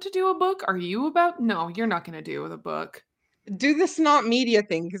 do I want to do a book? Are you about? No, you're not going to do the book. Do this not media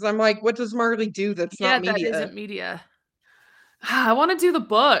thing because I'm like, what does Marley do that's not media? Yeah, that isn't media. I want to do the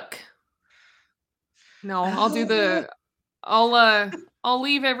book. No, I'll do the. I'll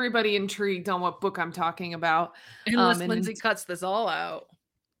leave everybody intrigued on what book I'm talking about. Unless Lindsay cuts this all out.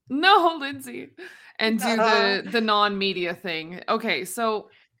 No, Lindsay. And do the non-media thing. Okay, so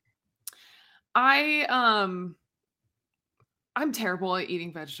I'm terrible at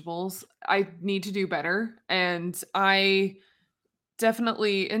eating vegetables. I need to do better. And I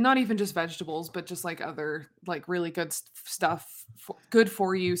definitely, and not even just vegetables, but just like other like really good stuff, good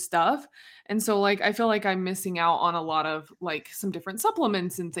for you stuff. And so like I feel like I'm missing out on a lot of like some different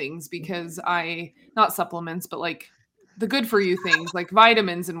supplements and things because not supplements, but like the good for you things like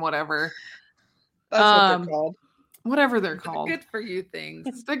vitamins and whatever. That's what they're called. Whatever they're called. The good for you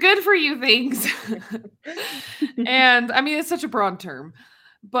things. The good for you things. And I mean it's such a broad term.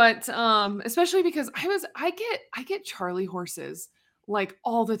 But especially because I get Charlie horses like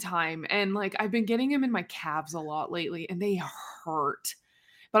all the time, and like I've been getting them in my calves a lot lately and they hurt.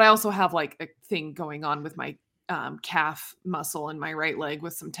 But I also have like a thing going on with my calf muscle in my right leg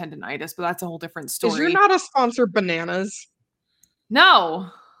with some tendonitis, but that's a whole different story. Is you're not a sponsor bananas? No.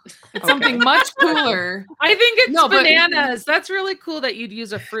 It's something much cooler. I think it's bananas. That's really cool that you'd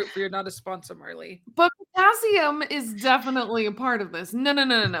use a fruit for your not a sponsor, Marley. But potassium is definitely a part of this.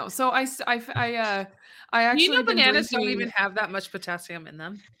 No. So I actually bananas don't even have that much potassium in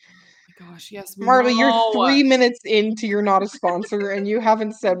them. Oh my gosh, yes. Marley, you're 3 minutes into you're not a sponsor and you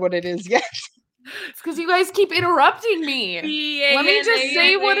haven't said what it is yet. It's because you guys keep interrupting me. Let me just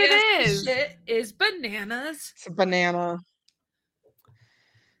say what it is. Shit is bananas. It's a banana.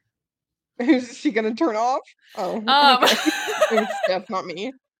 Who's she gonna turn off? Oh, okay. It's Steph, not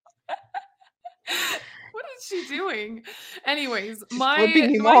me. What did is she doing? Anyways, She's my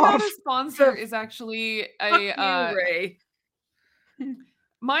flipping him not off. a sponsor is actually Fuck a you, Ray.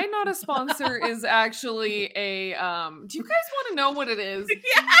 my not a sponsor is actually a do you guys want to know what it is?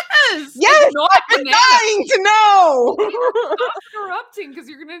 Yes. Yes, not I've been banana. dying to know. Stop interrupting because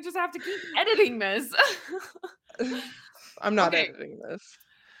you're gonna just have to keep editing this. I'm not Okay. editing this.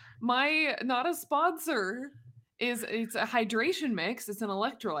 My not a sponsor it's a hydration mix. It's an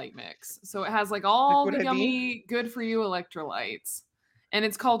electrolyte mix. So it has like all Liquid the IV? yummy, good for you electrolytes. And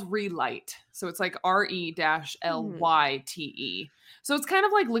it's called Relight. So it's like RE-LYTE. So it's kind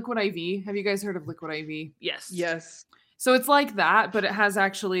of like Liquid IV. Have you guys heard of Liquid IV? Yes. Yes. So it's like that, but it has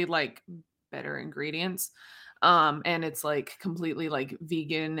actually like better ingredients. And it's like completely like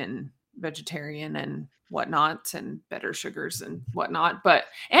vegan and vegetarian and whatnot, and better sugars and whatnot, but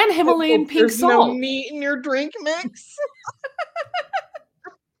and Himalayan pink There's salt. no meat in your drink mix.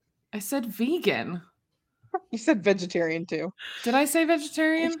 I said vegan. You said vegetarian too. Did I say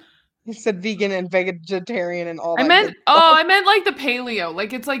vegetarian? You said vegan and vegetarian and all that. I meant good I meant like the paleo.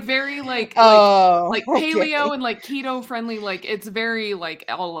 Like it's like very like okay. paleo and like keto friendly. Like it's very like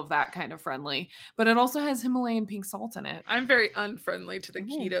all of that kind of friendly. But it also has Himalayan pink salt in it. I'm very unfriendly to the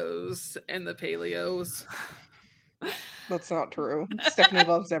ketos and the paleos. That's not true. Stephanie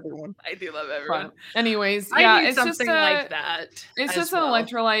loves everyone. I do love everyone. But anyways, I yeah, need it's something just like that. It's just an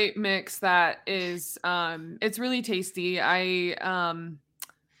electrolyte mix that is it's really tasty.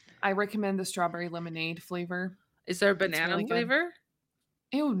 I recommend the strawberry lemonade flavor. Is there a banana really good. flavor?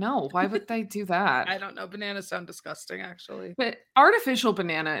 Ew, no. Why would they do that? I don't know. Bananas sound disgusting, actually. But artificial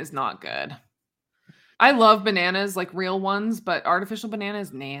banana is not good. I love bananas, like real ones, but artificial banana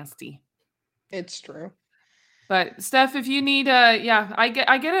is nasty. It's true. But Steph, if you need I get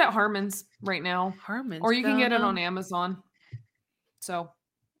it at Harmon's right now. Harmon's. Or you can get it on Amazon. So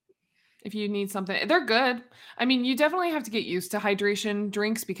if you need something, they're good. I mean, you definitely have to get used to hydration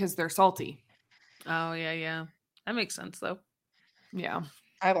drinks because they're salty. Oh, yeah. That makes sense, though. Yeah.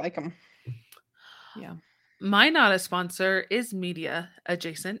 I like them. Yeah. My not a sponsor is media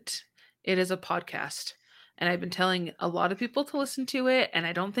adjacent. It is a podcast. And I've been telling a lot of people to listen to it, and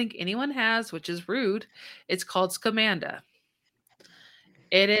I don't think anyone has, which is rude. It's called Scamanda.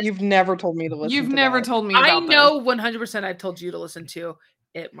 It is. You've never told me to listen You've to never that. told me about I know 100% I've told you to listen to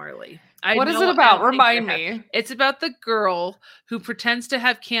it, Marley. What is it about? Remind me. It's about the girl who pretends to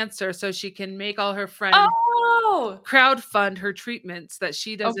have cancer so she can make all her friends crowdfund her treatments that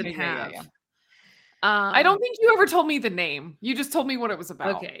she doesn't have. Yeah. I don't think you ever told me the name. You just told me what it was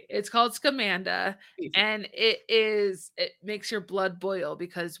about. Okay, it's called Scamanda, and it makes your blood boil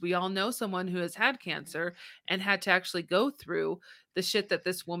because we all know someone who has had cancer and had to actually go through the shit that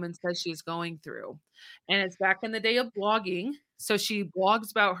this woman says she's going through. And it's back in the day of blogging. So she blogs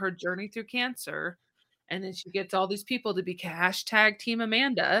about her journey through cancer, and then she gets all these people to be hashtag Team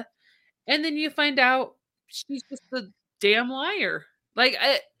Amanda, and then you find out she's just a damn liar. Like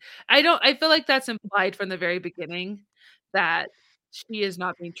I feel like that's implied from the very beginning that she is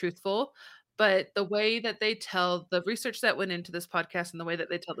not being truthful, but the way that they tell the research that went into this podcast and the way that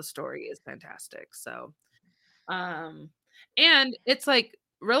they tell the story is fantastic. So, and it's like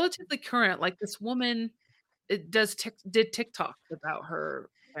relatively current. Like this woman did TikTok about her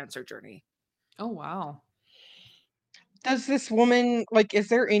cancer journey. Oh, wow. Does this woman, like, is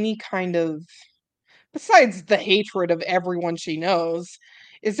there any kind of, besides the hatred of everyone she knows,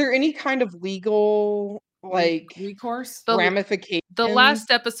 is there any kind of legal, like, recourse? Ramification? The last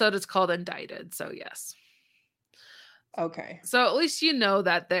episode is called Indicted, so yes. Okay. So at least you know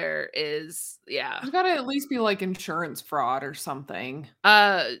that there is, yeah. There's got to at least be like insurance fraud or something.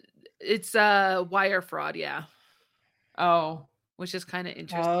 It's wire fraud, yeah. Oh. Which is kind of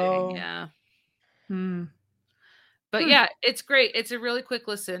interesting, yeah. But Hmm. yeah, it's great. It's a really quick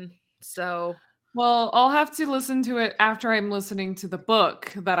listen. So, well, I'll have to listen to it after I'm listening to the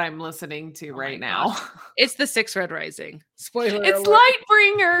book that I'm listening to right now. It's The Six Red Rising. Spoiler It's alert.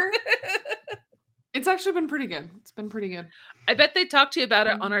 Lightbringer. It's actually been pretty good. It's been pretty good. I bet they talked to you about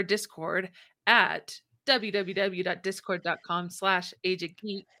it on our Discord at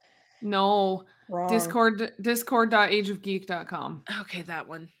www.discord.com/ageofgeek. No. Wrong. Discord.ageofgeek.com. Okay, that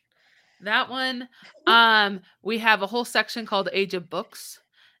one. We have a whole section called Age of Books,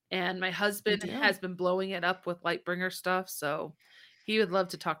 and my husband has been blowing it up with Lightbringer stuff, so he would love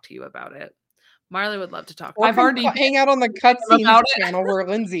to talk to you about it. Marley would love to talk. I've already hang out on the cutscenes channel where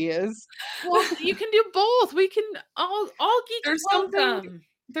Lindsay is. Well, you can do both. We can all geeks.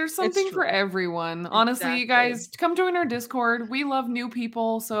 There's something for everyone. Honestly, you guys, come join our Discord. We love new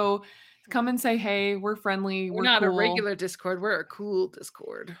people, so come and say hey. We're friendly. We're not cool. A regular Discord. We're a cool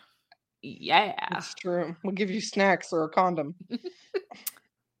Discord. Yeah. That's true. We'll give you snacks or a condom.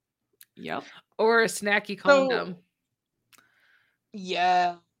 Yep. Or a snacky condom.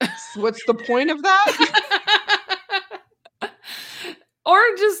 Yeah. What's the point of that? Or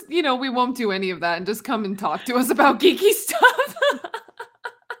just, we won't do any of that and just come and talk to us about geeky stuff.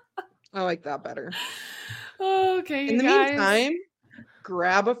 I like that better. Okay, In the meantime,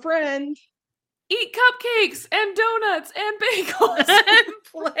 grab a friend. Eat cupcakes and donuts and bagels. And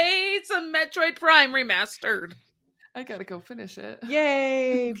play some Metroid Prime Remastered. I gotta go finish it.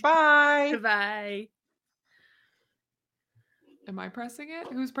 Yay. Bye. Goodbye. Am I pressing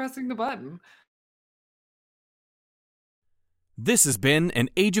it? Who's pressing the button? This has been an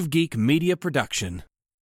Age of Geek media production.